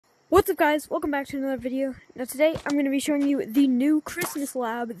What's up guys, welcome back to another video. Now today I'm going to be showing you the new Christmas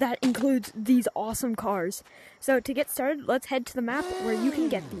lab that includes these awesome cars. So to get started, let's head to the map where you can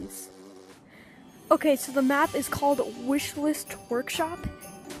get these. Okay, so the map is called Wishlist Workshop,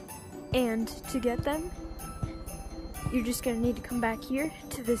 and to get them, you're just going to need to come back here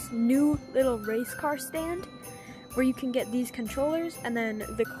to this new little race car stand where you can get these controllers and then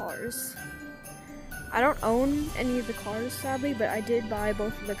the cars. I don't own any of the cars, sadly, but I did buy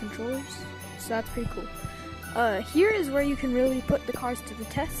both of the controllers, so that's pretty cool. Here is where you can really put the cars to the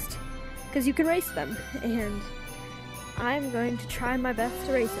test, because you can race them, and I'm going to try my best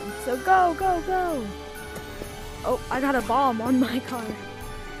to race them. So go, go, go! Oh, I got a bomb on my car.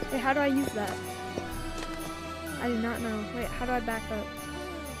 Wait, how do I use that? I do not know. Wait, how do I back up?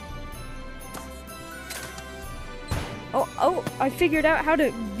 Oh, I figured out how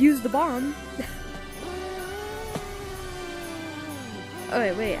to use the bomb. Oh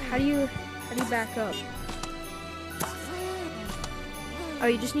wait, how do you back up? Oh,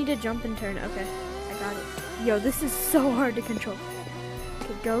 you just need to jump and turn. Okay, I got it. Yo, this is so hard to control.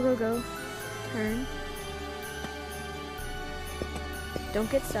 Okay, go, go, go. Turn.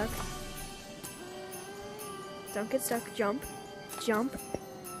 Don't get stuck. Don't get stuck. Jump. Jump.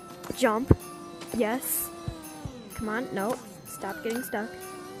 Jump. Yes. Come on. No. Stop getting stuck.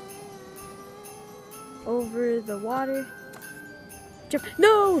 Over the water. Jump.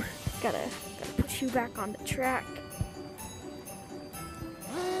 No! Gotta push you back on the track.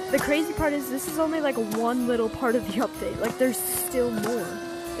 The crazy part is this is only like one little part of the update. Like there's still more.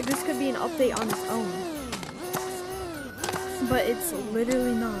 Like this could be an update on its own. But it's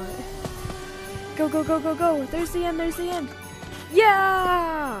literally not. Go, go, go, go, go. There's the end, there's the end.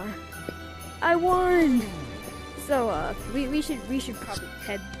 Yeah! I won! So we should probably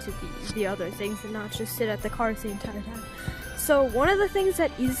head to the other things and not just sit at the cars the entire time. So one of the things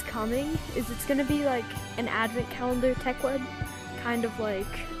that is coming is it's going to be like an advent calendar tech web, kind of like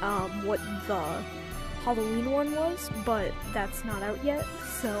what the Halloween one was, but that's not out yet,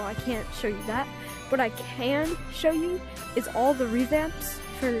 so I can't show you that. What I can show you is all the revamps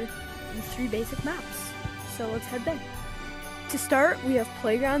for the 3 basic maps, so let's head there. To start, we have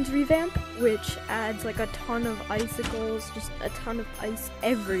Playgrounds revamp, which adds like a ton of icicles, just a ton of ice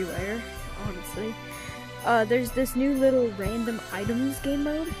everywhere, honestly. There's this new little random items game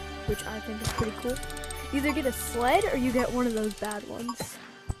mode, which I think is pretty cool. You either get a sled or you get one of those bad ones.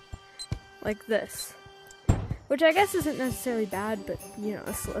 Like this. Which I guess isn't necessarily bad, but you know,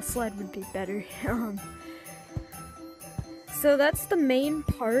 a sled would be better. So that's the main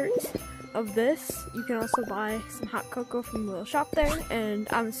part of this. You can also buy some hot cocoa from the little shop there, and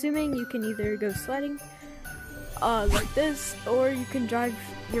I'm assuming you can either go sledding, like this, or you can drive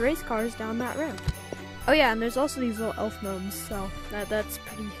your race cars down that ramp. Oh yeah, and there's also these little elf gnomes, so that's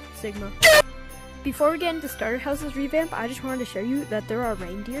pretty Sigma. Before we get into Starter House's revamp, I just wanted to show you that there are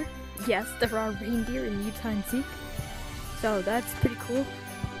reindeer. Yes, there are reindeer in Yeeps Hide and Seek. So that's pretty cool.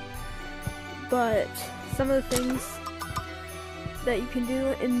 But some of the things that you can do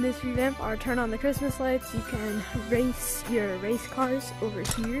in this revamp are turn on the Christmas lights. You can race your race cars over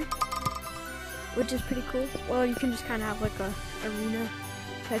here, which is pretty cool. Well, you can just kind of have like a arena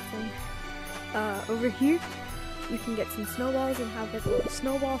type thing. Over here, you can get some snowballs and have like a little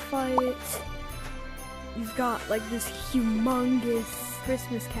snowball fight. You've got like this humongous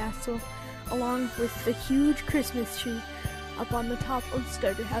Christmas castle, along with the huge Christmas tree up on the top of the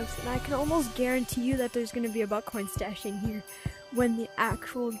starter house. And I can almost guarantee you that there's going to be a buckcoin stash in here when the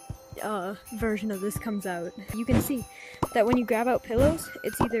actual version of this comes out. You can see that when you grab out pillows,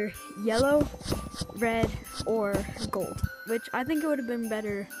 it's either yellow, red, or gold, which I think it would have been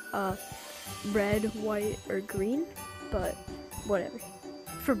better red, white, or green, but whatever.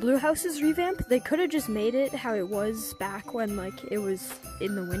 For Blue House's revamp, they could have just made it how it was back when like it was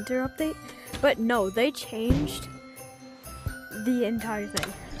in the winter update, but no, they changed the entire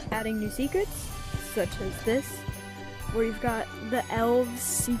thing, adding new secrets, such as this, where you've got the Elves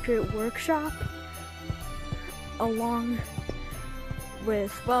Secret Workshop, along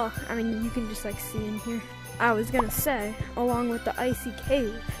with, well, I mean, you can just like see in here. I was gonna say, along with the Icy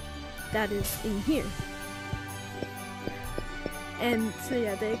Cave that is in here. And so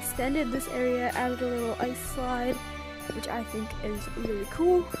yeah, they extended this area, added a little ice slide, which I think is really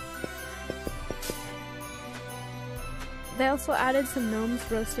cool. They also added some gnomes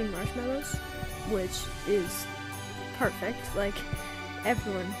roasting marshmallows, which is perfect. Like,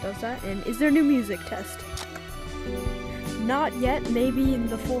 everyone does that. And is there new music test? Not yet, maybe in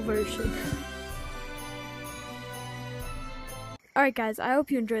the full version. Alright guys, I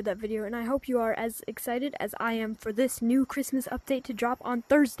hope you enjoyed that video, and I hope you are as excited as I am for this new Christmas update to drop on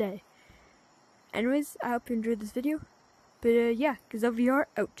Thursday. Anyways, I hope you enjoyed this video. But yeah, because we are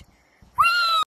out.